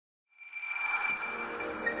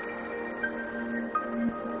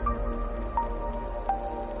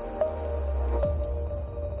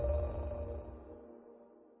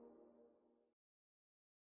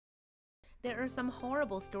There are some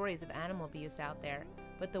horrible stories of animal abuse out there,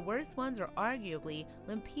 but the worst ones are arguably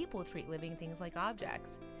when people treat living things like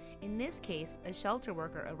objects. In this case, a shelter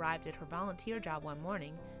worker arrived at her volunteer job one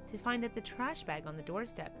morning to find that the trash bag on the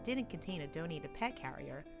doorstep didn't contain a donated pet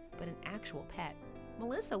carrier, but an actual pet.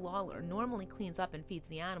 Melissa Lawler normally cleans up and feeds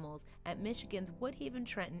the animals at Michigan's Woodhaven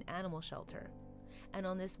Trenton Animal Shelter. And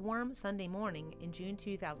on this warm Sunday morning in June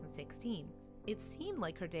 2016, it seemed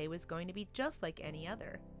like her day was going to be just like any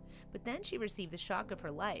other. But then she received the shock of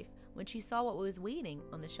her life when she saw what was waiting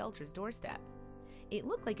on the shelter's doorstep. It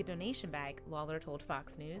looked like a donation bag, Lawler told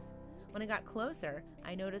Fox News. When I got closer,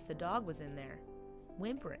 I noticed the dog was in there,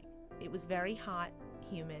 whimpering. It was very hot,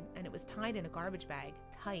 humid, and it was tied in a garbage bag,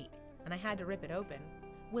 tight, and I had to rip it open.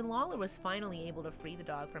 When Lawler was finally able to free the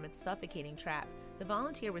dog from its suffocating trap, the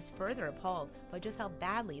volunteer was further appalled by just how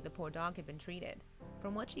badly the poor dog had been treated.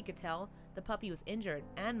 From what she could tell, the puppy was injured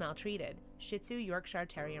and maltreated, Shih Tzu Yorkshire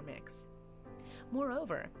Terrier mix.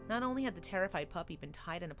 Moreover, not only had the terrified puppy been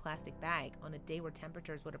tied in a plastic bag on a day where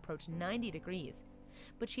temperatures would approach 90 degrees,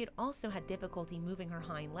 but she had also had difficulty moving her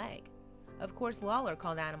hind leg. Of course, Lawler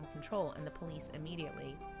called animal control and the police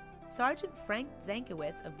immediately. Sergeant Frank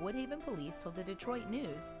Zankowitz of Woodhaven Police told the Detroit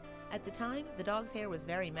News, at the time, the dog's hair was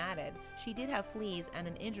very matted. She did have fleas and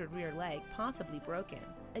an injured rear leg, possibly broken.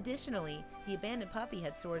 Additionally, the abandoned puppy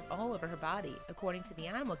had sores all over her body, according to the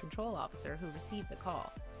animal control officer who received the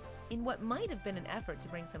call. In what might have been an effort to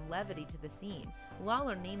bring some levity to the scene,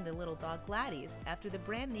 Lawler named the little dog Gladys after the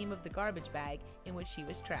brand name of the garbage bag in which she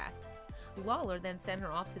was trapped. Lawler then sent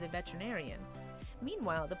her off to the veterinarian.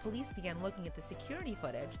 Meanwhile, the police began looking at the security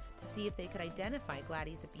footage to see if they could identify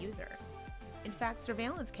Gladys' abuser. In fact,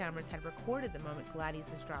 surveillance cameras had recorded the moment Gladys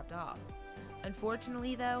was dropped off.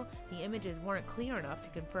 Unfortunately, though, the images weren't clear enough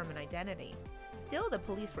to confirm an identity. Still, the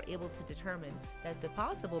police were able to determine that the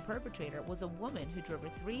possible perpetrator was a woman who drove a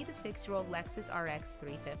 3 to 6-year-old Lexus RX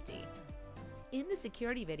 350. In the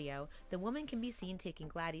security video, the woman can be seen taking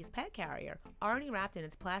Gladys' pet carrier, already wrapped in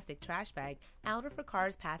its plastic trash bag, out of her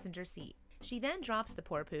car's passenger seat. She then drops the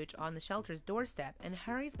poor pooch on the shelter's doorstep and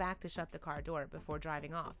hurries back to shut the car door before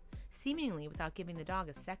driving off, seemingly without giving the dog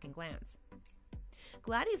a second glance.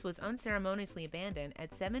 Gladys was unceremoniously abandoned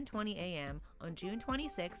at 7:20 a.m. on June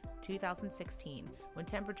 26, 2016, when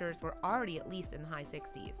temperatures were already at least in the high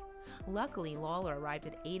 60s. Luckily, Lawler arrived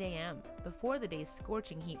at 8 a.m., before the day's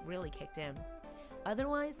scorching heat really kicked in.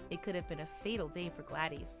 Otherwise, it could have been a fatal day for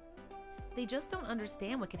Gladys. They just don't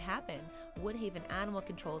understand what could happen, Woodhaven Animal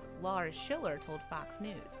Control's Laura Schiller told Fox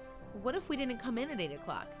News. What if we didn't come in at 8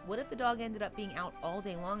 o'clock? What if the dog ended up being out all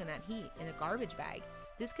day long in that heat, in a garbage bag?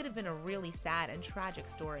 This could have been a really sad and tragic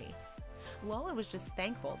story. Lawler was just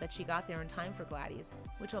thankful that she got there in time for Gladys,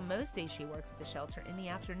 which on most days she works at the shelter in the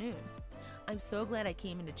afternoon. I'm so glad I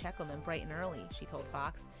came in to check on them bright and early, she told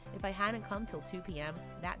Fox. If I hadn't come till 2 p.m.,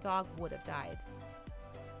 that dog would have died.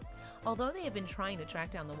 Although they have been trying to track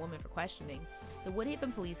down the woman for questioning, the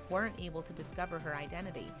Woodhaven police weren't able to discover her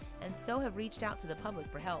identity and so have reached out to the public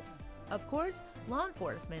for help. Of course, law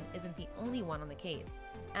enforcement isn't the only one on the case.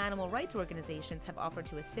 Animal rights organizations have offered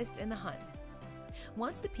to assist in the hunt.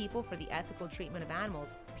 Once the People for the Ethical Treatment of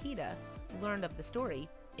Animals, PETA, learned of the story,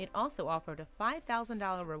 it also offered a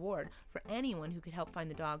 $5,000 reward for anyone who could help find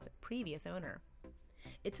the dog's previous owner.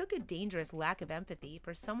 It took a dangerous lack of empathy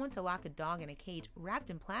for someone to lock a dog in a cage wrapped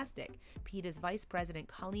in plastic, PETA's Vice President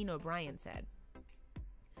Colleen O'Brien said.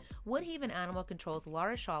 Woodhaven Animal Control's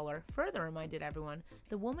Laura Schiller further reminded everyone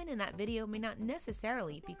the woman in that video may not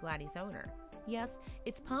necessarily be Gladys' owner. Yes,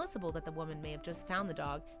 it's possible that the woman may have just found the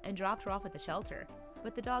dog and dropped her off at the shelter,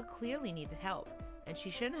 but the dog clearly needed help, and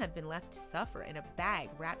she shouldn't have been left to suffer in a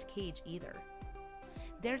bag-wrapped cage either.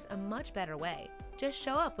 There's a much better way. Just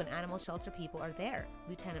show up when animal shelter people are there,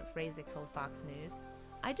 Lieutenant Frazick told Fox News.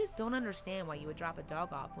 I just don't understand why you would drop a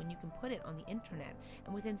dog off when you can put it on the internet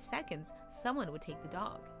and within seconds someone would take the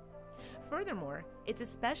dog. Furthermore, it's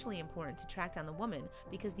especially important to track down the woman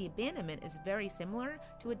because the abandonment is very similar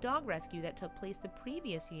to a dog rescue that took place the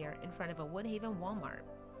previous year in front of a Woodhaven Walmart.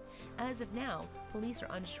 As of now, police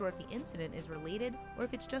are unsure if the incident is related or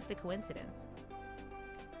if it's just a coincidence.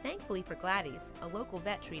 Thankfully for Gladys, a local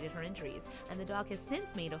vet treated her injuries, and the dog has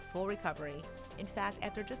since made a full recovery. In fact,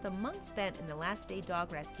 after just a month spent in the last day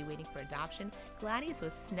dog rescue waiting for adoption, Gladys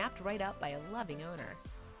was snapped right up by a loving owner.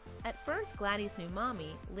 At first, Gladys' new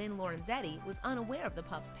mommy, Lynn Lorenzetti, was unaware of the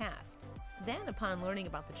pup's past. Then, upon learning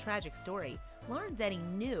about the tragic story, Lorenzetti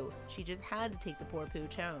knew she just had to take the poor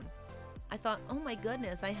pooch home. I thought, oh my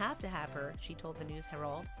goodness, I have to have her, she told the News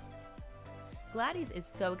Herald. Gladys is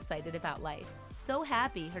so excited about life, so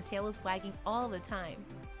happy her tail is wagging all the time.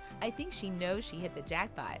 I think she knows she hit the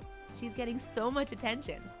jackpot. She's getting so much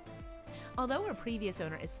attention. Although her previous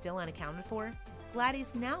owner is still unaccounted for,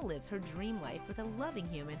 Gladys now lives her dream life with a loving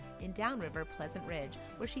human in Downriver Pleasant Ridge,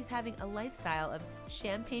 where she's having a lifestyle of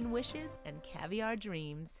champagne wishes and caviar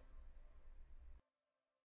dreams.